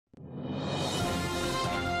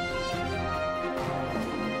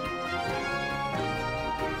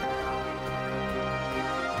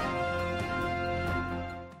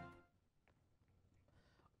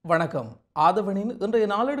வணக்கம். ஆதவனின் இன்றைய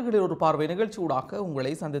நாளேடுகளில் ஒரு பார்வை நிகழ்ச்சியூடாக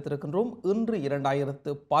உங்களை சந்தித்திருக்கின்றோம். இன்று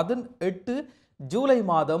 2018 ஜூலை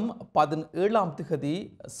மாதம் 17ஆம் திகதி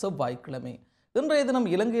செவ்வாய்க்கிழமை. இன்றைய தினம்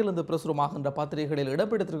இலங்கையிலிருந்து பிரசுரமாகின்ற பத்திரிகைகளில்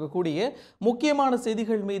இடம்பெற்றிருக்கக்கூடிய முக்கியமான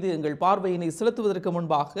செய்திகள் மீது எங்கள் பார்வையினை செலுத்துவதற்கு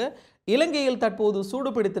முன்பாக இலங்கையில் தற்போது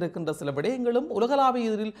சூடுபிடித்திருக்கின்ற சில விடயங்களும்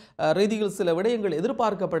உலகளாவிய ரீதியில் சில விடயங்கள்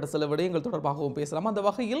எதிர்பார்க்கப்பட்ட சில விடயங்கள் தொடர்பாகவும் பேசலாம். அந்த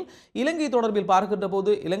வகையில் இலங்கை தொடர்பில் பார்க்கின்ற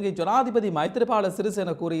போது இலங்கை ஜனாதிபதி மைத்திரிபால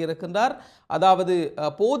சிறிசேன கூறியிருக்கின்றார். அதாவது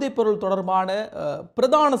போதைப் பொருள் தொடர்பான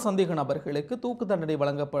பிரதான சந்தேக நபர்களுக்கு தூக்கு தண்டனை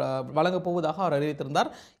வழங்கப் போவதாக அவர்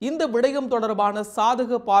அறிவித்திருந்தார். இந்த விடயம் தொடர்பான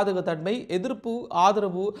சாதக பாதக தன்மை எதிர்ப்பு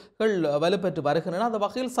ஆதரவுகள் வலுப்பெற்று வருகின்றன. அந்த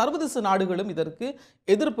வகையில் சர்வதேச நாடுகளும் இதற்கு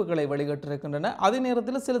எதிர்ப்புகளை வெளியிட்டிருக்கின்றன. அதே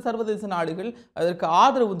நேரத்தில் சில சர்வதேச நாடுகள் அதற்கு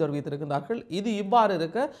ஆதரவு தெரிவித்திருக்கிறார்கள். இது இவ்வாறு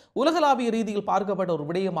இருக்க உலகளாவிய ரீதியில் பார்க்கப்பட்ட ஒரு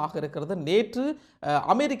விடயமாக இருக்கிறது. நேற்று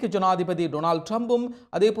அமெரிக்க ஜனாதிபதி டொனால்ட் ட்ரம்பும்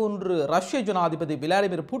அதே போன்று ரஷ்ய ஜனாதிபதி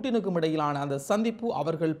விளாடிமிர் புட்டினுக்கும் இடையிலான அந்த சந்திப்பு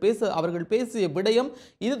அவர்கள் பேசிய விடயம்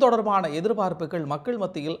இது தொடர்பான எதிர்பார்ப்புகள் மக்கள்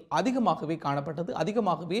மத்தியில் அதிகமாகவே காணப்பட்டது,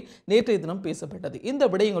 அதிகமாகவே நேற்றைய தினம் பேசப்பட்டது. இந்த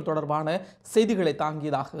விடயங்கள் தொடர்பான செய்திகளை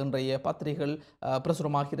தாங்கியதாக இன்றைய பத்திரிகைகள்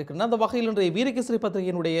பிரசுரமாக இருக்கின்றன. அந்த வகையில் இன்றைய வீரகேசரி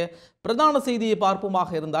பத்திரிகையினுடைய பிரதான செய்தியை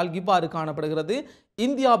பார்ப்போமாக இருந்தால் இவ்வாறு காணப்படுகிறது.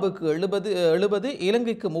 இந்தியாவுக்கு 70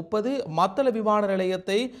 இலங்கைக்கு 30 மத்தள விமான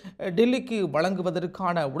நிலையத்தை டெல்லிக்கு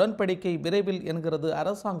வழங்குவதற்கான உடன்படிக்கை விரைவில் என்கிறது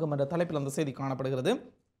அரசாங்கம் என்ற தலைப்பில் அந்த செய்தி காணப்படுகிறது.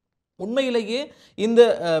 உண்மையிலேயே இந்த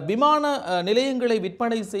விமான நிலையங்களை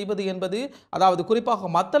விற்பனை செய்வது என்பது, அதாவது குறிப்பாக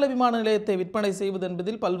மத்தள விமான நிலையத்தை விற்பனை செய்வது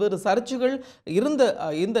என்பதில் பல்வேறு சர்ச்சைகள் இருந்த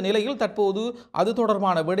இந்த நிலையில் தற்போது அது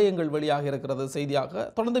தொடர்பான விடயங்கள் வெளியாக இருக்கிறது. செய்தியாக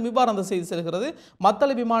தொடர்ந்து இவ்வாறு அந்த செய்தி செல்கிறது.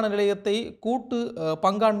 மத்தள விமான நிலையத்தை கூட்டு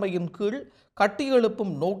பங்காண்மையின் கீழ்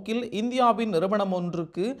கட்டியெழுப்பும் நோக்கில் இந்தியாவின் நிறுவனம்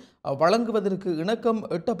ஒன்றுக்கு வழங்குவதற்கு இணக்கம்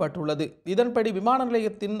எட்டப்பட்டுள்ளது. இதன்படி விமான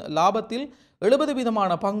நிலையத்தின் லாபத்தில்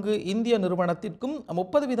 70% பங்கு இந்திய நிறுவனத்திற்கும்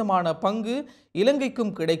 30% பங்கு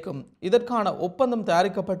இலங்கைக்கும் கிடைக்கும். இதற்கான ஒப்பந்தம்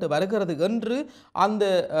தயாரிக்கப்பட்டு வருகிறது என்று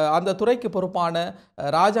அந்த துறைக்கு பொறுப்பான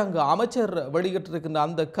ராஜாங்க அமைச்சர் வெளியிட்டிருக்கின்ற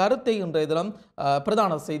அந்த கருத்தை இன்றைய தினம்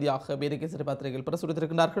பிரதான செய்தியாக வீரகேசரி பத்திரிகையில்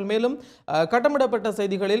பிரசுரித்திருக்கிறார்கள். மேலும் கட்டமிடப்பட்ட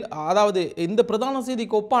செய்திகளில், அதாவது இந்த பிரதான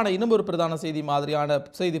செய்திக்கு ஒப்பான இன்னும் ஒரு பிரதான செய்தி மாதிரியான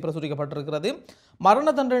செய்தி பிரசுரிக்கப்பட்டிருக்கிறது. மரண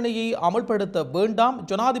தண்டனையை அமல்படுத்த வேண்டாம்,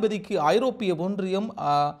 ஜனாதிபதிக்கு ஐரோப்பிய ஒன்றியம்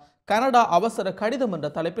கனடா அவசர கடிதம் என்ற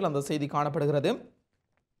தலைப்பில் அந்த செய்தி காணப்படுகிறது.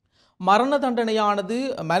 மரண தண்டனையானது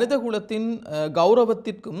மனித குலத்தின்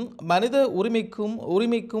கௌரவத்திற்கும் மனித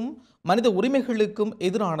உரிமைகளுக்கும்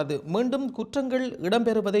எதிரானது. மீண்டும் குற்றங்கள்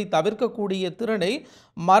இடம்பெறுவதை தவிர்க்கக்கூடிய திறனை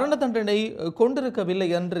மரண தண்டனை கொண்டிருக்கவில்லை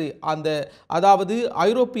என்று அதாவது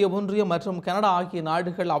ஐரோப்பிய ஒன்றியம் மற்றும் கனடா ஆகிய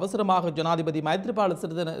நாடுகள் அவசரமாக ஜனாதிபதி மைத்திரிபால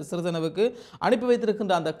சிறிசேனவுக்கு அனுப்பி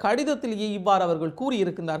வைத்திருக்கின்ற அந்த கடிதத்திலேயே இவ்வாறு அவர்கள்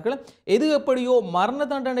கூறியிருக்கின்றார்கள். எது எப்படியோ மரண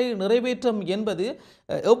தண்டனை நிறைவேற்றம் என்பது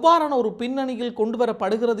எவ்வாறான ஒரு பின்னணியில் கொண்டு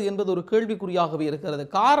வரப்படுகிறது என்பது ஒரு கேள்விக்குறியாகவே இருக்கிறது.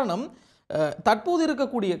 காரணம், தற்போது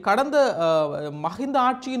இருக்கக்கூடிய கடந்த மஹிந்த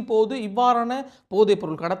ஆட்சியின் போது இவ்வாறான போதைப்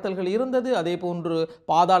பொருள் கடத்தல்கள் இருந்தது. அதே போன்று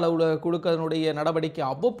பாதாள உலக குழுக்களினுடைய நடவடிக்கை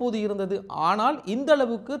அவ்வப்போது இருந்தது. ஆனால் இந்த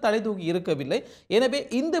அளவுக்கு தலை தூக்கி இருக்கவில்லை. எனவே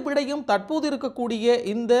இந்த விடயம் தற்போது இருக்கக்கூடிய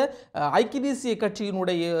இந்த ஐக்கிய தேசிய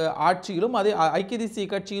கட்சியினுடைய ஆட்சியிலும் அதே ஐக்கிய தேசிய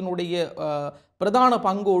கட்சியினுடைய பிரதான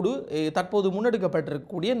பங்கோடு தற்போது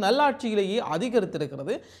முன்னெடுக்கப்பட்டிருக்கக்கூடிய நல்லாட்சியிலேயே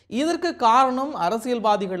அதிகரித்திருக்கிறது. இதற்கு காரணம்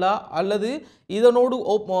அரசியல்வாதிகளா அல்லது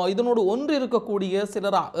இதனோடு ஒன்று இருக்கக்கூடிய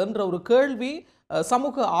சிலரா என்ற ஒரு கேள்வி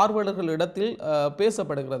சமூக ஆர்வலர்களிடத்தில்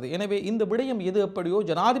பேசப்படுகிறது. எனவே இந்த விடயம் எது எப்படியோ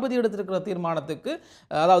ஜனாதிபதி எடுத்திருக்கிற தீர்மானத்துக்கு,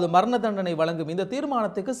 அதாவது மரண தண்டனை வழங்கும் இந்த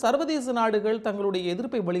தீர்மானத்துக்கு சர்வதேச நாடுகள் தங்களுடைய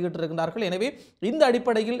எதிர்ப்பை வெளியிட்டிருக்கிறார்கள். எனவே இந்த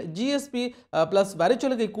அடிப்படையில் GSP பிளஸ்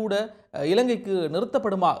வரிச்சலுகை கூட இலங்கைக்கு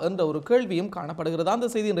நிறுத்தப்படுமா என்ற ஒரு கேள்வியும் காணப்படுகிறது. அந்த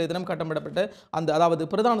செய்தி இன்றைய தினம் கட்டமிடப்பட்ட அதாவது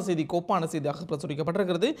பிரதான செய்தி கோப்பான செய்தியாக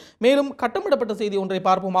பிரசுரிக்கப்பட்டிருக்கிறது. மேலும் கட்டமிடப்பட்ட செய்தி ஒன்றை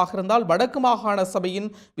பார்ப்போமாக இருந்தால், வடக்கு மாகாண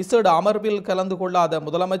சபையின் விசேட அமர்வில் கலந்து கொள்ளாத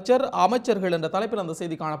அமைச்சர்கள் என்ற தலைப்பில் அந்த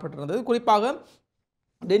செய்தி காணப்பட்டிருந்தது. குறிப்பாக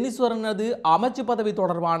டெனிஸ்வரனது அமைச்சு பதவி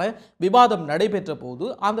தொடர்பான விவாதம் நடைபெற்ற போது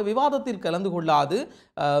அந்த விவாதத்தில் கலந்து கொள்ளாது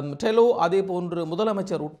டெலோ அதே போன்று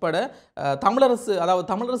முதலமைச்சர் உட்பட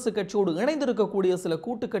தமிழரசு கட்சியோடு இணைந்திருக்கக்கூடிய சில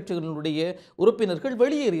கூட்டு கட்சிகளுடைய உறுப்பினர்கள்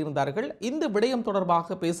வெளியேறியிருந்தார்கள். இந்த விடயம்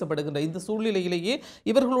தொடர்பாக பேசப்படுகின்ற இந்த சூழ்நிலையிலேயே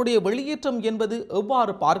இவர்களுடைய வெளியேற்றம் என்பது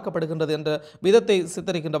எவ்வாறு பார்க்கப்படுகின்றது என்ற விதத்தை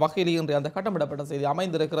சித்தரிக்கின்ற வகையிலே இன்று அந்த கட்டமிடப்பட்ட செய்தி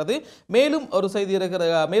அமைந்திருக்கிறது. மேலும் ஒரு செய்தி இருக்கிற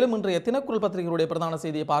மேலும் இன்றைய தினக்குரல் பத்திரிகையுடைய பிரதான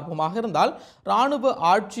செய்தியை பார்ப்போமாக இருந்தால், இராணுவ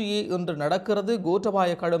ஆட்சியே இன்று நடக்கிறது,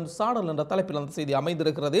 கோட்டபாய கடும் சாடல் என்ற தலைப்பில் அந்த செய்தி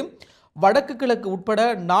அமைந்திருக்கிறது. வடக்கு கிழக்கு உட்பட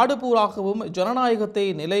நாடு பூராகவும் ஜனநாயகத்தை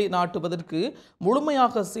நிலைநாட்டுவதற்கு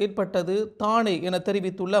முழுமையாக செயற்பட்டது தானே என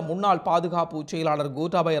தெரிவித்துள்ள முன்னாள் பாதுகாப்பு செயலாளர்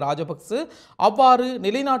கோட்டாபய ராஜபக்ச, அவ்வாறு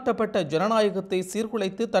நிலைநாட்டப்பட்ட ஜனநாயகத்தை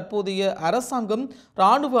சீர்குலைத்து தற்போதைய அரசாங்கம்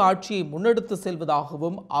இராணுவ ஆட்சியை முன்னெடுத்து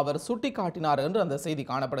செல்வதாகவும் அவர் சுட்டிக்காட்டினார் என்று அந்த செய்தி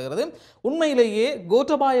காணப்படுகிறது. உண்மையிலேயே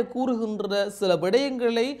கோட்டாபய கூறுகின்ற சில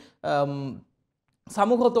விடயங்களை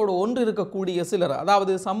சமூகத்தோடு ஒன்று இருக்கக்கூடிய சிலர்,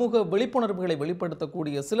 அதாவது சமூக விழிப்புணர்வுகளை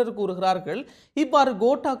வெளிப்படுத்தக்கூடிய சிலர் கூறுகிறார்கள், இவ்வாறு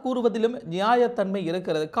கோட்டா கூறுவதிலும் நியாயத்தன்மை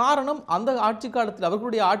இருக்கிறது. காரணம், அந்த ஆட்சி காலத்தில்,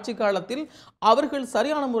 அவர்களுடைய ஆட்சி காலத்தில் அவர்கள்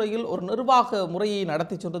சரியான முறையில் ஒரு நிர்வாக முறையை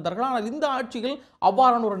நடத்தி சென்றார்கள். ஆனால் இந்த ஆட்சியில்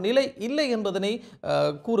அவ்வாறான ஒரு நிலை இல்லை என்பதனை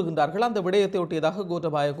கூறுகின்றார்கள். அந்த விடயத்தை ஒட்டியதாக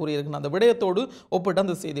கோட்டபாய கூறியிருக்கிறார். அந்த விடயத்தோடு ஒப்பிட்டு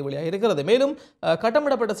அந்த செய்தி வெளியாக இருக்கிறது. மேலும்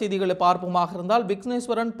கட்டமிடப்பட்ட செய்திகளை பார்ப்போமாக இருந்தால்,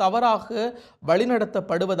 விக்னேஸ்வரன் தவறாக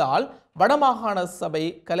வழிநடத்தப்படுவதால் வடமாகாண சபை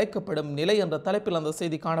கலைக்கப்படும் நிலை என்ற தலைப்பில் அந்த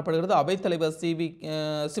செய்தி காணப்படுகிறது. அவைத்தலைவர்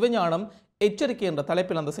சிவஞானம் எச்சரிக்கை என்ற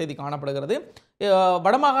தலைப்பில் அந்த செய்தி காணப்படுகிறது.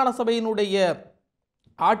 வடமாகாண சபையினுடைய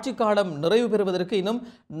ஆட்சி காலம் நிறைவு பெறுவதற்கு இன்னும்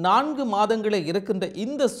 4 மாதங்களே இருக்கின்ற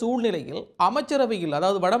இந்த சூழ்நிலையில் அமைச்சரவையில்,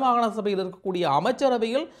 அதாவது வடமாகாண சபையில் இருக்கக்கூடிய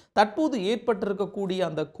அமைச்சரவையில் தற்போது ஏற்பட்டிருக்கக்கூடிய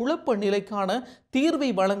அந்த குழப்ப நிலைக்கான தீர்வை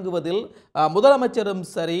வழங்குவதில் முதலமைச்சரும்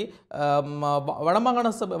சரி,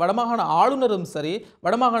 வடமாகாண ஆளுநரும் சரி,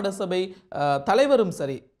 வடமாகாண சபை தலைவரும்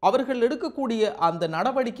சரி, அவர்கள் எடுக்கக்கூடிய அந்த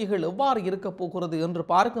நடவடிக்கைகள் எவ்வாறு இருக்க போகிறது என்று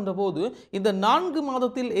பார்க்கின்ற போது, இந்த 4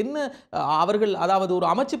 மாதத்தில் என்ன அவர்கள், அதாவது ஒரு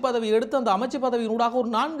அமைச்சு பதவி எடுத்து அந்த அமைச்சு பதவியினூடாக ஒரு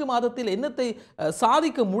 4 மாதத்தில் என்னத்தை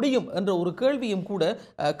சாதிக்க முடியும் என்ற ஒரு கேள்வியும் கூட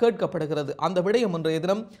கேட்கப்படுகிறது. அந்த விடயம் இன்றைய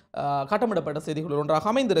தினம் கட்டமிடப்பட்ட செய்திகள்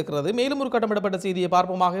ஒன்றாக அமைந்திருக்கிறது. மேலும் ஒரு கட்டமிடப்பட்ட செய்தியை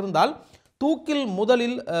பார்ப்போமாக இருந்தால், தூக்கில்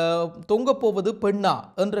முதலில் தொங்கப்போவது பெண்ணா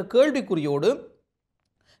என்ற கேள்விக்குறியோடு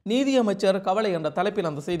நீதியமைச்சர் கவலை என்ற தலைப்பில்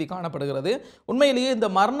அந்த செய்தி காணப்படுகிறது. உண்மையிலேயே இந்த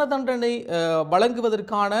மரண தண்டனை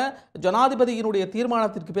வழங்குவதற்கான ஜனாதிபதியினுடைய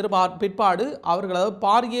தீர்மானத்திற்கு பிற்பாடு அவர்கள், அதாவது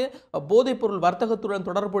பாரிய போதைப்பொருள் வர்த்தகத்துடன்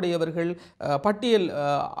தொடர்புடையவர்கள்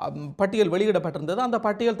பட்டியல் வெளியிடப்பட்டிருந்தது. அந்த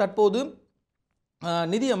பட்டியல் தற்போது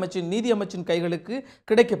நீதியமைச்சின் கைகளுக்கு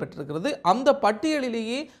கிடைக்கப்பட்டிருக்கிறது. அந்த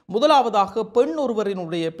பட்டியலிலேயே முதலாவதாக பெண்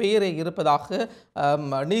ஒருவரினுடைய பெயரை இருப்பதாக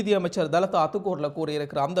நீதியமைச்சர் தலத்த அத்துக்கோர்ல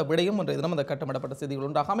கூறியிருக்கிற அந்த விடயம் இன்றைய தினம் அந்த கட்டமிடப்பட்ட செய்திகள்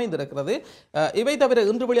ஒன்றாக அமைந்திருக்கிறது. இவை தவிர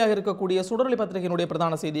இன்று வெளியாக இருக்கக்கூடிய சுடரொளி பத்திரிகையினுடைய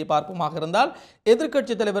பிரதான செய்தியை பார்ப்போமாக இருந்தால்,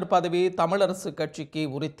 எதிர்க்கட்சி தலைவர் பதவி தமிழரசு கட்சிக்கு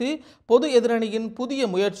உரித்து பொது எதிரணியின்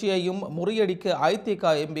புதிய முயற்சியையும் முறியடிக்க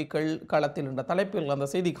ஐதேக எம்பிக்கள் களத்தில் என்ற தலைப்பில்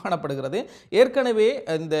அந்த செய்தி காணப்படுகிறது. ஏற்கனவே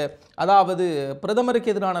இந்த, அதாவது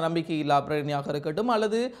பிரதமருக்கு எதிரான நம்பிக்கை இல்லா பிரேரணையாக இருக்கட்டும்,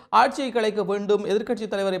 அல்லது ஆட்சியை கலைக்க வேண்டும், எதிர்க்கட்சி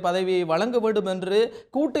தலைவரை பதவியை வழங்க வேண்டும் என்று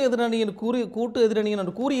கூட்டு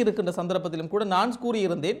எதிரணியின் கூறியிருக்கின்ற சந்தர்ப்பத்திலும் கூட நான்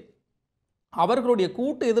கூறியிருந்தேன், அவர்களுடைய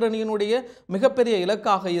கூட்டு எதிரணியினுடைய மிகப்பெரிய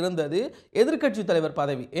இலக்காக இருந்தது எதிர்க்கட்சி தலைவர்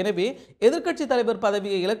பதவி. எனவே எதிர்க்கட்சி தலைவர்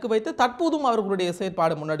பதவியை இலக்கு வைத்து தற்போதும் அவர்களுடைய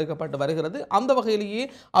செயற்பாடு முன்னெடுக்கப்பட்டு வருகிறது. அந்த வகையிலேயே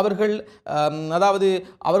அவர்கள், அதாவது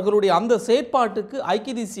அவர்களுடைய அந்த செயற்பாட்டுக்கு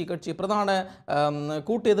ஐக்கிய தேசிய கட்சி பிரதான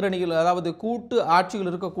கூட்டு எதிரணியில், அதாவது கூட்டு ஆட்சியில்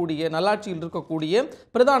இருக்கக்கூடிய, நல்லாட்சியில் இருக்கக்கூடிய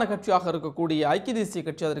பிரதான கட்சியாக இருக்கக்கூடிய ஐக்கிய தேசிய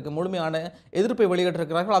கட்சி அதற்கு முழுமையான எதிர்ப்பை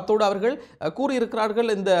வெளியிட்டிருக்கிறார்கள். அத்தோடு அவர்கள்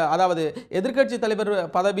கூறியிருக்கிறார்கள், இந்த, அதாவது எதிர்க்கட்சி தலைவர்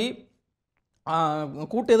பதவி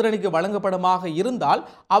கூட்டு எதிரணிக்கு வழங்கப்படுமாக இருந்தால்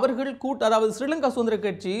அவர்கள் அதாவது ஸ்ரீலங்கா சுதந்திர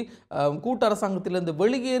கட்சி கூட்டு அரசாங்கத்திலிருந்து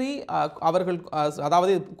வெளியேறி அவர்கள்,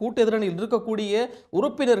 அதாவது கூட்டு எதிரணியில் இருக்கக்கூடிய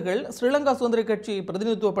உறுப்பினர்கள் ஸ்ரீலங்கா சுதந்திர கட்சியை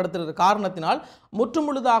பிரதிநிதித்துவப்படுத்துகிற காரணத்தினால்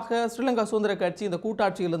முற்றுமுழுதாக ஸ்ரீலங்கா சுதந்திர கட்சி இந்த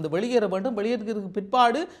கூட்டாட்சியிலிருந்து வெளியேற வேண்டும், வெளியேறதுக்கு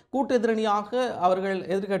பிற்பாடு கூட்டு எதிரணியாக அவர்கள்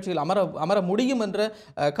எதிர்கட்சியில் அமர முடியும் என்ற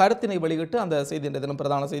கருத்தினை வெளியிட்டு அந்த செய்தி இன்றைய தினம்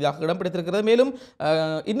பிரதான செய்தியாக இடம் பிடித்திருக்கிறது. மேலும்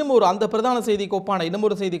இன்னும் ஒரு, அந்த பிரதான செய்திக்கு ஒப்பான இன்னும்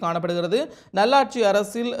ஒரு செய்தி காணப்படுகிறது. நல்லாட்சி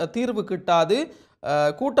அரசில் தீர்வு கிட்டாது,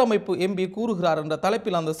 கூட்டமைப்பு எம்பி கூறுகிறார் என்ற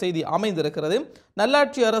தலைப்பில் அந்த செய்தி அமைந்திருக்கிறது.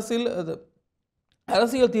 நல்லாட்சி அரசில்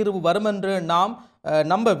அரசியல் தீர்வு வரும் என்று நான்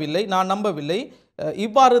நம்பவில்லை.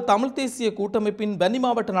 இவ்வாறு தமிழ் தேசிய கூட்டமைப்பின் வன்னி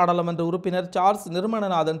மாவட்ட நாடாளுமன்ற உறுப்பினர் சார்ஸ்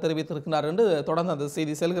நிர்மலநாதன் தெரிவித்திருக்கிறார் என்று தொடர்ந்து அந்த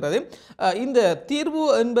செய்தி செல்கிறது. இந்த தீர்வு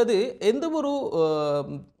என்பது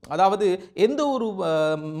எந்த ஒரு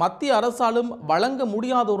மத்திய அரசாலும் வழங்க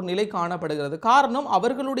முடியாத ஒரு நிலை காணப்படுகிறது. காரணம்,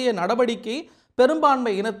 அவர்களுடைய நடவடிக்கை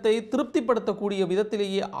பெரும்பான்மை இனத்தை திருப்திப்படுத்தக்கூடிய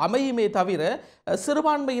விதத்திலேயே அமையுமே தவிர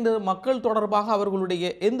சிறுபான்மையினர் மக்கள் தொடர்பாக அவர்களுடைய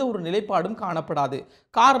எந்த ஒரு நிலைப்பாடும் காணப்படாது.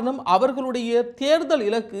 காரணம், அவர்களுடைய தேர்தல்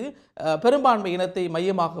இலக்கு பெரும்பான்மை இனத்தை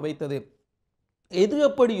மையமாக வைத்தது. எது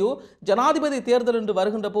எப்படியோ ஜனாதிபதி தேர்தல் என்று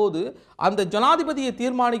வருகின்ற போது அந்த ஜனாதிபதியை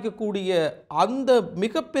தீர்மானிக்கக்கூடிய அந்த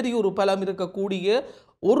மிகப்பெரிய ஒரு பலம் இருக்கக்கூடிய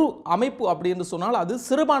ஒரு அமைப்பு அப்படி என்று சொன்னால் அது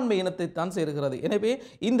சிறுபான்மை இனத்தை தான் சேருகிறது. எனவே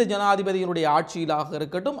இந்த ஜனாதிபதியினுடைய ஆட்சியிலாக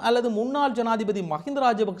இருக்கட்டும் அல்லது முன்னாள் ஜனாதிபதி மஹிந்த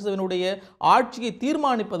ராஜபக்சவினுடைய ஆட்சியை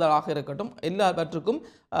தீர்மானிப்பதாக இருக்கட்டும், எல்லாவற்றுக்கும்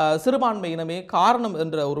சிறுபான்மை இனமே காரணம்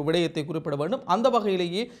என்ற ஒரு விடயத்தை குறிப்பிட வேண்டும். அந்த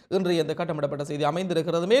வகையிலேயே இன்றைய இந்த கட்டமிடப்பட்ட செய்தி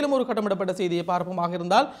அமைந்திருக்கிறது. மேலும் ஒரு கட்டமிடப்பட்ட செய்தியை பார்ப்போமாக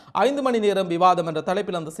இருந்தால் 5 மணி நேரம் விவாதம் என்ற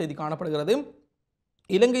தலைப்பில் அந்த செய்தி காணப்படுகிறது.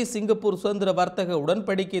 இலங்கை சிங்கப்பூர் சுதந்திர வர்த்தக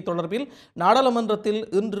உடன்படிக்கை தொடர்பில் நாடாளுமன்றத்தில்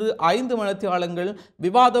இன்று 5 மணித்தியாலங்கள்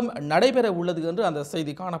விவாதம் நடைபெற உள்ளது என்று அந்த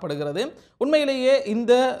செய்தி காணப்படுகிறது. உண்மையிலேயே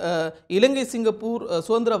இந்த இலங்கை சிங்கப்பூர்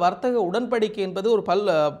சுதந்திர வர்த்தக உடன்படிக்கை என்பது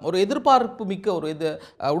ஒரு எதிர்பார்ப்பு மிக்க ஒரு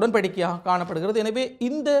உடன்படிக்கையாக காணப்படுகிறது. எனவே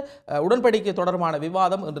இந்த உடன்படிக்கை தொடர்பான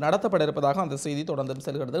விவாதம் இன்று நடத்தப்பட இருப்பதாக அந்த செய்தி தொடர்ந்து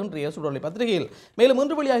செல்கிறது இன்றைய சுடரொலி பத்திரிகையில். மேலும்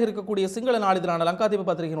இன்று வெளியாக இருக்கக்கூடிய சிங்கள நாளிதழான லங்காதீப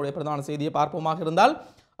பத்திரிகையினுடைய பிரதான செய்தியை பார்ப்போமாக இருந்தால்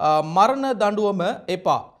மரண தண்டுவம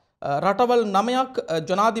எப்பா ரட்டவல் நமயாக்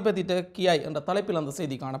ஜனாதிபதி கியாய் என்ற தலைப்பில் அந்த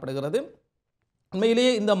செய்தி காணப்படுகிறது.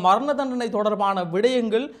 உண்மையிலேயே இந்த மரண தண்டனை தொடர்பான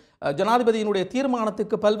விடயங்கள் ஜனாதிபதியினுடைய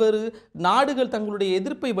தீர்மானத்துக்கு பல்வேறு நாடுகள் தங்களுடைய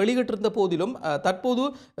எதிர்ப்பை வெளியிட்டிருந்த போதிலும் தற்போது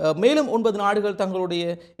மேலும் 9 நாடுகள் தங்களுடைய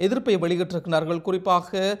எதிர்ப்பை வெளியிட்டிருக்கிறார்கள்.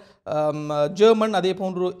 குறிப்பாக ஜெர்மன், அதே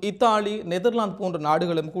போன்று இத்தாலி, நெதர்லாந்து போன்ற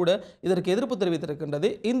நாடுகளும் கூட இதற்கு எதிர்ப்பு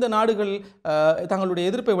தெரிவித்திருக்கின்றது. இந்த நாடுகள் தங்களுடைய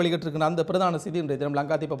எதிர்ப்பை வெளியிட்டிருக்கின்ற அந்த பிரதான செய்தி இன்றைய தினம்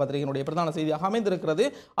லங்காதீப பத்திரிகையினுடைய பிரதான செய்தியாக அமைந்திருக்கிறது.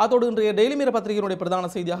 அதோடு இன்றைய டெய்லி மிரர் பத்திரிகையினுடைய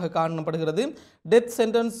பிரதான செய்தியாக காணப்படுகிறது. Death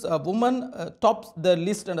sentence Woman tops the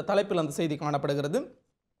list என்ற தலைப்பில் அந்த செய்தி காணப்படுகிறது.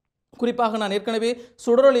 குறிப்பாக நான் ஏற்கனவே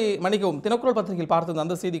சுடரொலி மணிக்கவும் தினக்குரல் பத்திரிகையில் பார்த்தது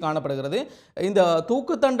அந்த செய்தி காணப்படுகிறது. இந்த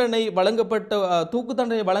தூக்கு தண்டனை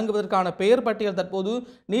வழங்குவதற்கான பெயர் பட்டியல் தற்போது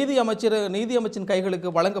நீதி அமைச்சின் கைகளுக்கு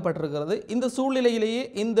வழங்கப்பட்டிருக்கிறது. இந்த சூழ்நிலையிலேயே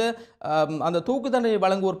அந்த தூக்கு தண்டனை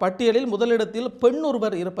வழங்குவோர் பட்டியலில் முதலிடத்தில் பெண்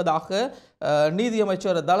ஒருவர் இருப்பதாக நீதி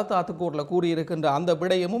அமைச்சர் தலத் ஆத்துக்கூரில் கூறியிருக்கின்ற அந்த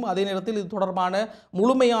விடயமும், அதே நேரத்தில் இது தொடர்பான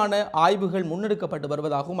முழுமையான ஆய்வுகள் முன்னெடுக்கப்பட்டு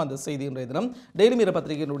வருவதாகவும் அந்த செய்தி இன்றைய தினம் டெய்லி மிரர்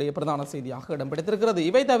பத்திரிகையினுடைய பிரதான செய்தியாக இடம் பிடித்திருக்கிறது.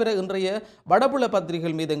 இவை தவிர இன்றைய வடபுல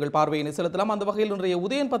பத்திரிகைகள் மீது எங்கள் பார்வையினை செலுத்தலாம். அந்த வகையில் இன்றைய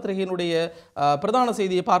உதயன் பத்திரிகையினுடைய பிரதான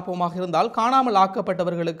செய்தியை பார்ப்போமாக இருந்தால் காணாமல்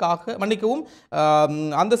ஆக்கப்பட்டவர்களுக்காக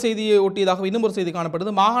அந்த செய்தியை ஒட்டியதாக இன்னும் ஒரு செய்தி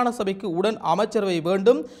காணப்படுது. மாகாண சபைக்கு உடன் அமைச்சரவை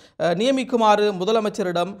வேண்டும், நியமிக்குமாறு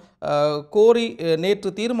முதலமைச்சரிடம் கோரி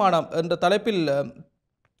நேற்று தீர்மானம் என்ற தலைப்பில்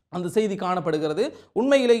அந்த செய்தி காணப்படுகிறது.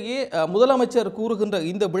 உண்மையிலேயே முதலமைச்சர் கூறுகின்ற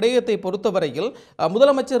இந்த விடயத்தை பொறுத்தவரையில்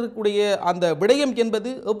முதலமைச்சருக்குடைய அந்த விடயம் என்பது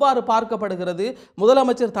எவ்வாறு பார்க்கப்படுகிறது?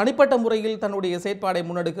 முதலமைச்சர் தனிப்பட்ட முறையில் தன்னுடைய செயற்பாடை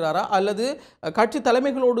முன்னெடுக்கிறாரா அல்லது கட்சி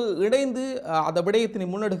தலைமைகளோடு இணைந்து அந்த விடயத்தினை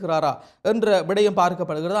முன்னெடுக்கிறாரா என்ற விடயம்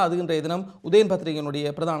பார்க்கப்படுகிறது. அது இன்றைய தினம் உதயன்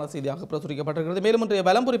பத்திரிகையினுடைய பிரதான செய்தியாக பிரசுரிக்கப்பட்டிருக்கிறது. மேலும் இன்றைய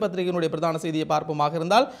வலம்புரி பத்திரிகையினுடைய பிரதான செய்தியை பார்ப்போமாக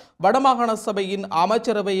இருந்தால் வடமாகாண சபையின்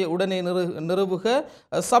அமைச்சரவையை உடனே நிறுவுக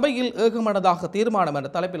சபையில் ஏகமனதாக தீர்மானம்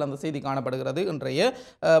என்ற தலைப்பில் அந்த செய்தி காணப்படுகிறது. இன்றைய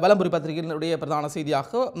வலம்புரி பத்திரிகையினுடைய பிரதான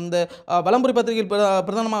செய்தியாக இந்த வலம்புரி பத்திரிகையில்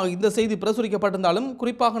பிரதானமாக இந்த செய்தி பிரசுரிக்கப்பட்டிருந்தாலும்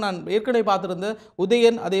குறிப்பாக நான் ஏற்கனவே பார்த்திருந்த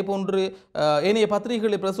உதயன் அதே போன்று ஏனைய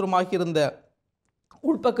பத்திரிகைகளில் பிரசுரமாகியிருந்த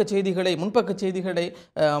உள்பக்க செய்திகளை முன்பக்க செய்திகளை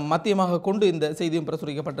மத்தியமாக கொண்டு இந்த செய்தியும்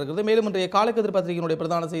பிரசுரிக்கப்பட்டிருக்கிறது. மேலும் இன்றைய காலக்கதிர் பத்திரிகையினுடைய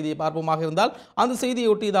பிரதான செய்தியை பார்ப்போமாக இருந்தால் அந்த செய்தியை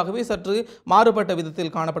ஒட்டியதாகவே சற்று மாறுபட்ட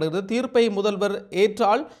விதத்தில் காணப்படுகிறது. தீர்ப்பை முதல்வர்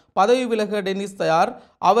ஏற்றால் பதவி விலக டென்னிஸ் தயார்,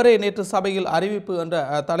 அவரே நேற்று சபையில் அறிவிப்பு என்ற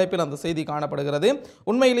தலைப்பில் அந்த செய்தி காணப்படுகிறது.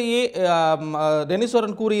 உண்மையிலேயே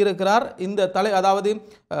டெனிஸ்வரன் கூறியிருக்கிறார் அதாவது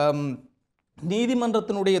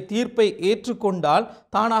நீதிமன்றத்தினுடைய தீர்ப்பை ஏற்றுக்கொண்டால்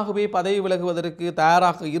தானாகவே பதவி விலகுவதற்கு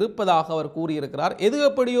தயாராக இருப்பதாக அவர் கூறியிருக்கிறார். எது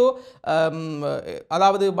எப்படியோ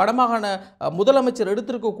அதாவது வடமாகாண முதலமைச்சர்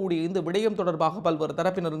எடுத்திருக்கக்கூடிய இந்த விடயம் தொடர்பாக பல்வேறு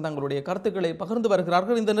தரப்பினர் தங்களுடைய கருத்துக்களை பகிர்ந்து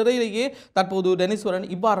வருகிறார்கள். இந்த நிலையிலேயே தற்போது டெனிஸ்வரன்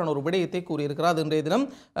இவ்வாறான ஒரு விடயத்தை கூறியிருக்கிறார். இன்றைய தினம்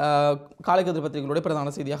காலைக்கதிர் பத்திரிகைகளுடைய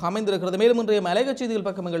பிரதான செய்தியாக அமைந்திருக்கிறது. மேலும் இன்றைய மலையக செய்திகள்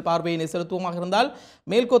பக்கம் எங்கள் பார்வையினை செலுத்துவமாக இருந்தால்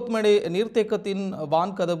மேல்கொத்மடை நீர்த்தேக்கத்தின்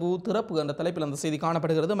வான்கதவு திறப்பு என்ற தலைப்பில் அந்த செய்தி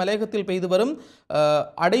காணப்படுகிறது. மலையகத்தில் பெய்து வரும்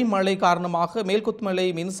அடைமழை காரணமாக மேல்கொத்மலை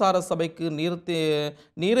மின்சார சபைக்கு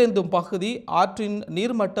நீரேந்தும் பகுதி ஆற்றின்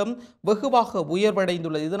நீர்மட்டம் வெகுவாக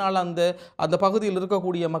உயர்வடைந்துள்ளது. இதனால் அந்த பகுதியில்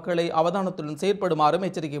இருக்கக்கூடிய மக்களை அவதானத்துடன் செயற்படுமாறும்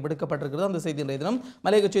எச்சரிக்கை விடுக்கப்பட்டிருக்கிறது. அந்த செய்தி இன்றைய தினம்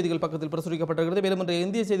மலையக செய்திகள் பக்கத்தில் பிரசுரிக்கப்பட்டிருக்கிறது. மேலும் இன்றைய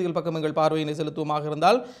இந்திய செய்திகள் பக்கம் எங்கள் பார்வையினை செலுத்துவமாக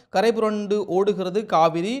இருந்தால் கரைபுரண்டு ஓடுகிறது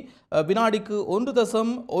காவிரி, வினாடிக்கு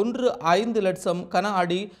 1.15 லட்சம் கன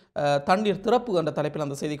அடி தண்ணீர் திறப்பு என்ற தலைப்பில்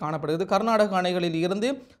அந்த செய்தி காணப்படுகிறது. கர்நாடக அணைகளில் இருந்து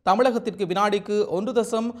தமிழகத்திற்கு வினாடிக்கு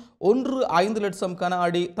 1.15 லட்சம் கன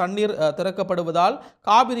அடி தண்ணீர் திறக்கப்படுவதால்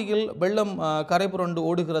காவிரியில் வெள்ளம் கரைபுரண்டு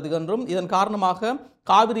ஓடுகிறது என்றும் இதன் காரணமாக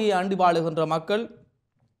காவிரியை அண்டி வாழுகின்ற மக்கள்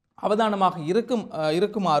அவதானமாக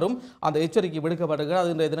இருக்குமாறும் அந்த எச்சரிக்கை விடுக்கப்படுகிறது.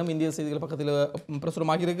 அது இன்றைய தினம் இந்திய செய்திகள் பக்கத்தில்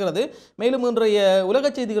பிரசுரமாக இருக்கிறது. மேலும் இன்றைய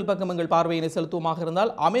உலக செய்திகள் பக்கம் எங்கள் பார்வையினை செலுத்துவமாக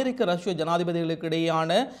இருந்தால் அமெரிக்க ரஷ்ய ஜனாதிபதிகளுக்கு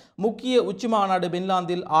இடையேயான முக்கிய உச்சி மாநாடு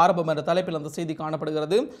பின்லாந்தில் ஆரம்பம் என்ற தலைப்பில் அந்த செய்தி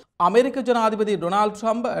காணப்படுகிறது. அமெரிக்க ஜனாதிபதி டொனால்ட்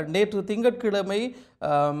ட்ரம்ப் நேற்று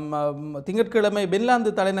திங்கட்கிழமை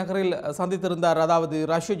பின்லாந்து தலைநகரில் சந்தித்திருந்தார். அதாவது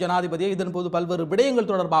ரஷ்ய ஜனாதிபதியை. இதன்போது பல்வேறு விடயங்கள்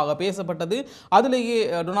தொடர்பாக பேசப்பட்டது. அதிலேயே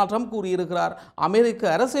டொனால்ட் ட்ரம்ப் கூறியிருக்கிறார், அமெரிக்க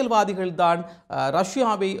அரசியல்வாதிகள் தான்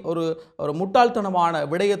ரஷ்யாவை ஒரு முட்டாள்தனமான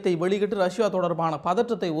விடயத்தை வெளியிட்டு ரஷ்யா தொடர்பான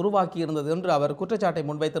பதற்றத்தை உருவாக்கி இருந்தது என்று அவர் குற்றச்சாட்டை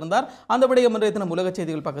முன்வைத்திருந்தார். அந்த விடயம் இன்றைய தினம் உலக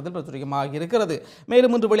செய்திகள் பக்கத்தில் பிரசுரமாக இருக்கிறது.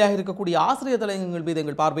 மேலும் இன்று வெளியாக இருக்கக்கூடிய ஆசிரியர் தலையங்கங்கள் மீது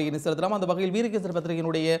எங்கள் பார்வையை செலுத்தலாம். அந்த வகையில் வீரகேசரி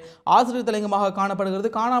பத்திரிகையினுடைய ஆசிரியர் தலையங்கமாக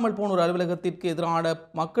காணப்படுகிறது. காணாமல் போனோர் அலுவலகத்திற்கு எதிரான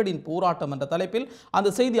மக்களின் போராட்டம் என்ற தலைப்பில் அந்த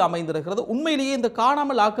செய்தி அமைந்திருக்கிறது. உண்மையிலேயே இந்த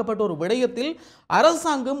காணாமல் ஆக்கப்பட்ட ஒரு விடயத்தில்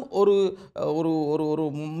அரசாங்கம் ஒரு ஒரு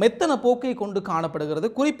மெத்தன போக்கை கொண்டு காணப்படுகிறது.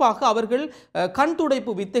 குறிப்பாக அவர்கள் கண்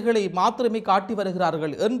துடைப்பு வித்தைகளை மாத்திரமே காட்டி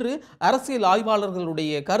வருகிறார்கள் என்று அரசியல்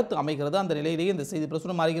ஆய்வாளர்களுடைய கருத்து அமைகிறது. அந்த நிலையிலேயே இந்த செய்தி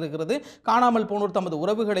பிரசுரமாகி இருக்கிறது. காணாமல் போனோர் தமது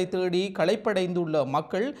உறவுகளை தேடி களைப்படைந்துள்ள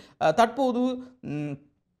மக்கள் தற்போது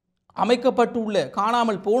அமைக்கப்பட்டுள்ள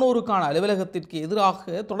காணாமல் போனோருக்கான அலுவலகத்திற்கு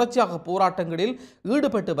எதிராக தொடர்ச்சியாக போராட்டங்களில்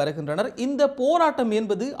ஈடுபட்டு வருகின்றனர். இந்த போராட்டம்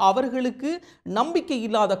என்பது அவர்களுக்கு நம்பிக்கை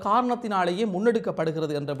இல்லாத காரணத்தினாலேயே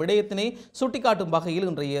முன்னெடுக்கப்படுகிறது என்ற விடயத்தினை சுட்டிக்காட்டும் வகையில்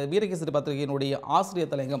இன்றைய வீரகேசரி பத்திரிகையினுடைய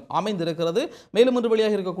ஆசிரியர் தலையங்கம் அமைந்திருக்கிறது. மேலும் இன்று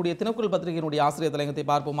வெளியாக இருக்கக்கூடிய தினக்குரல் பத்திரிகையினுடைய ஆசிரியர் தலையங்கத்தை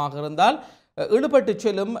பார்ப்போமாக இருந்தால், ஈடுபட்டு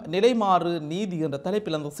செல்லும் நிலைமாறு நீதி என்ற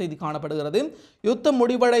தலைப்பில் அந்த செய்தி காணப்படுகிறது. யுத்தம்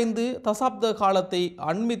முடிவடைந்து தசாப்த காலத்தை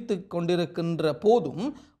அண்மித்து கொண்டிருக்கின்ற போதும்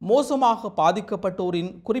மோசமாக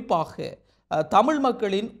பாதிக்கப்பட்டோரின், குறிப்பாக தமிழ்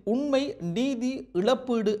மக்களின் உண்மை நீதி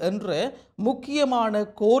இழப்பீடு என்ற முக்கியமான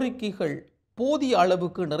கோரிக்கைகள் போதிய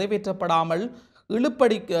அளவுக்கு நிறைவேற்றப்படாமல்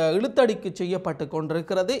இழுத்தடிக்கு செய்யப்பட்டு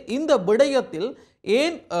கொண்டிருக்கிறது. இந்த விடயத்தில்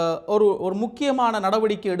ஏன் ஒரு முக்கியமான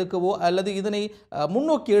நடவடிக்கை எடுக்கவோ அல்லது இதனை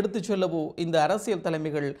முன்னோக்கி எடுத்துச் செல்லவோ இந்த அரசியல்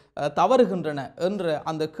தலைமைகள் தவறுகின்றன என்ற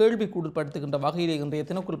அந்த கேள்விக்கு உட்படுத்துகின்ற வகையிலே இன்றைய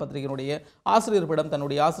தினக்குரல் பத்திரிகையினுடைய ஆசிரியர்களிடம்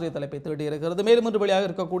தன்னுடைய ஆசிரியர் தலைப்பை தேடியிருக்கிறது. மேலும் இன்று வெளியாக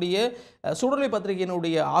இருக்கக்கூடிய சுடலை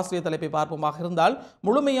பத்திரிகையினுடைய ஆசிரியர் தலைப்பை பார்ப்போமாக இருந்தால்,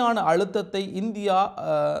 முழுமையான அழுத்தத்தை இந்தியா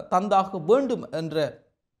தந்தாக வேண்டும் என்ற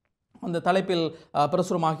அந்த தலைப்பில்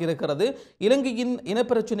பிரசுரமாகி இருக்கிறது. இலங்கையின்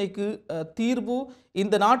இனப்பிரச்சினைக்கு தீர்வு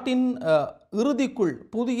இந்த நாட்டின் இறுதிக்குள்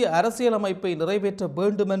புதிய அரசியலமைப்பை நிறைவேற்ற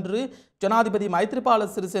வேண்டும் என்று ஜனாதிபதி மைத்ரிபால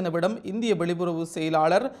சிறிசேனவிடம் இந்திய வெளியுறவு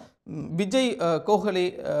செயலாளர் விஜய் கோகலே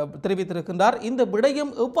தெரிவித்திருக்கின்றார். இந்த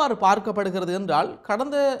விடயம் எவ்வாறு பார்க்கப்படுகிறது என்றால்,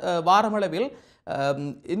 கடந்த வாரமளவில்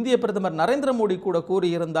இந்திய பிரதமர் நரேந்திர மோடி கூட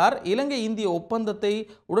கூறியிருந்தார், இலங்கை இந்திய ஒப்பந்தத்தை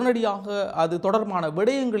உடனடியாக அது தொடர்பான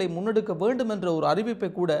விடயங்களை முன்னெடுக்க வேண்டும் என்ற ஒரு அறிவிப்பை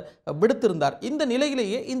கூட விடுத்திருந்தார். இந்த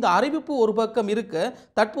நிலையிலேயே இந்த அறிவிப்பு ஒரு பக்கம் இருக்க,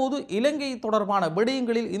 தற்போது இலங்கை தொடர்பான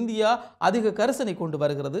விடயங்களில் இந்தியா அதிக கரிசனை கொண்டு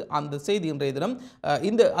வருகிறது. அந்த செய்தி இன்றைய தினம்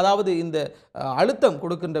இந்த அழுத்தம்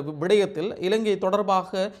கொடுக்கின்ற விடயத்தில் இலங்கை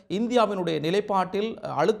தொடர்பாக இந்தியாவினுடைய நிலைப்பாட்டில்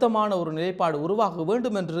அழுத்தமான ஒரு நிலைப்பாடு உருவாக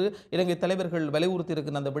வேண்டும் என்று இலங்கை தலைவர்கள் வலியுறுத்தி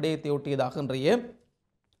இருக்கின்ற அந்த விடயத்தை ஒட்டியதாக இன்றைய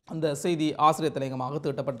அந்த செய்தி ஆசிரியர் தலையங்கமாக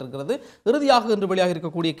தீட்டப்பட்டிருக்கிறது. இறுதியாக இன்று வெளியாக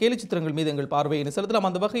இருக்கக்கூடிய கேலி சித்திரங்கள் மீது எங்கள் பார்வையை செலுத்தலாம்.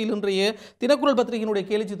 அந்த வகையில் இன்றைய தினக்குரல் பத்திரிகையினுடைய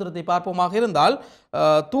கேலி சித்திரத்தை பார்ப்போமாக இருந்தால்,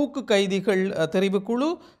 தூக்கு கைதிகள் தெரிவுக்குழு,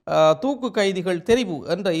 தூக்கு கைதிகள் தெரிவு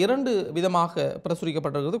என்ற இரண்டு விதமாக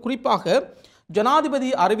பிரசுரிக்கப்பட்டிருக்கிறது. குறிப்பாக ஜனாதிபதி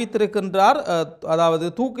அறிவித்திருக்கின்றார், அதாவது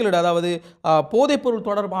தூக்கிலிட, அதாவது போதைப்பொருள்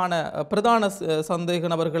தொடர்பான பிரதான சந்தேக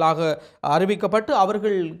நபர்களாக அறிவிக்கப்பட்டு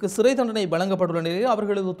அவர்களுக்கு சிறை தண்டனை வழங்கப்பட்டுள்ள நிலையில்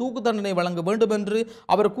அவர்களுக்கு தூக்கு தண்டனை வழங்க வேண்டும் என்று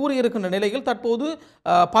அவர் கூறியிருக்கின்ற நிலையில் தற்போது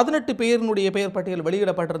 18 பேரினுடைய பெயர் பட்டியல்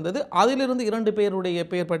வெளியிடப்பட்டிருந்தது. அதிலிருந்து 2 பேருடைய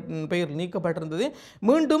பெயர் நீக்கப்பட்டிருந்தது.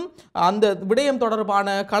 மீண்டும் அந்த விடயம்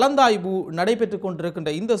தொடர்பான கலந்தாய்வு நடைபெற்றுக்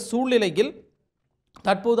கொண்டிருக்கின்ற இந்த சூழ்நிலையில்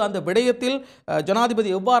தற்போது அந்த விடயத்தில் ஜனாதிபதி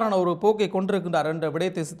எவ்வாறான ஒரு போக்கை கொண்டிருக்கின்றார் என்ற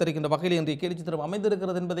விடயத்தை சித்தரிக்கின்ற வகையில் இன்றைய கேலி சித்திரம்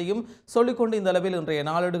அமைந்திருக்கிறது என்பதையும் சொல்லிக்கொண்டு இந்த அளவில் இன்றைய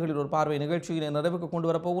நாளேடுகளில் ஒரு பார்வை நிகழ்ச்சியினை நிறைவுக்கு கொண்டு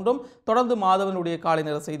வரப்போகின்றோம். தொடர்ந்து மாதவனுடைய காலை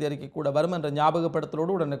நேர செய்தி அறிக்கை கூட வரும் என்ற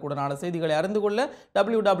ஞாபகப்படுத்தலோடு உடனுக்குடனான செய்திகளை அறிந்து கொள்ள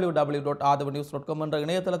www.athavannews.com என்ற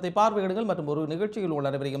இணையதளத்தை பார்வையிடுங்கள். மற்றும் ஒரு நிகழ்ச்சியில்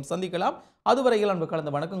உள்ள அனைவரையும் சந்திக்கலாம். அதுவரையில் அன்பு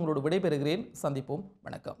கலந்த வணக்கங்களோடு விடைபெறுகிறேன். சந்திப்போம்.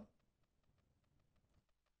 வணக்கம்.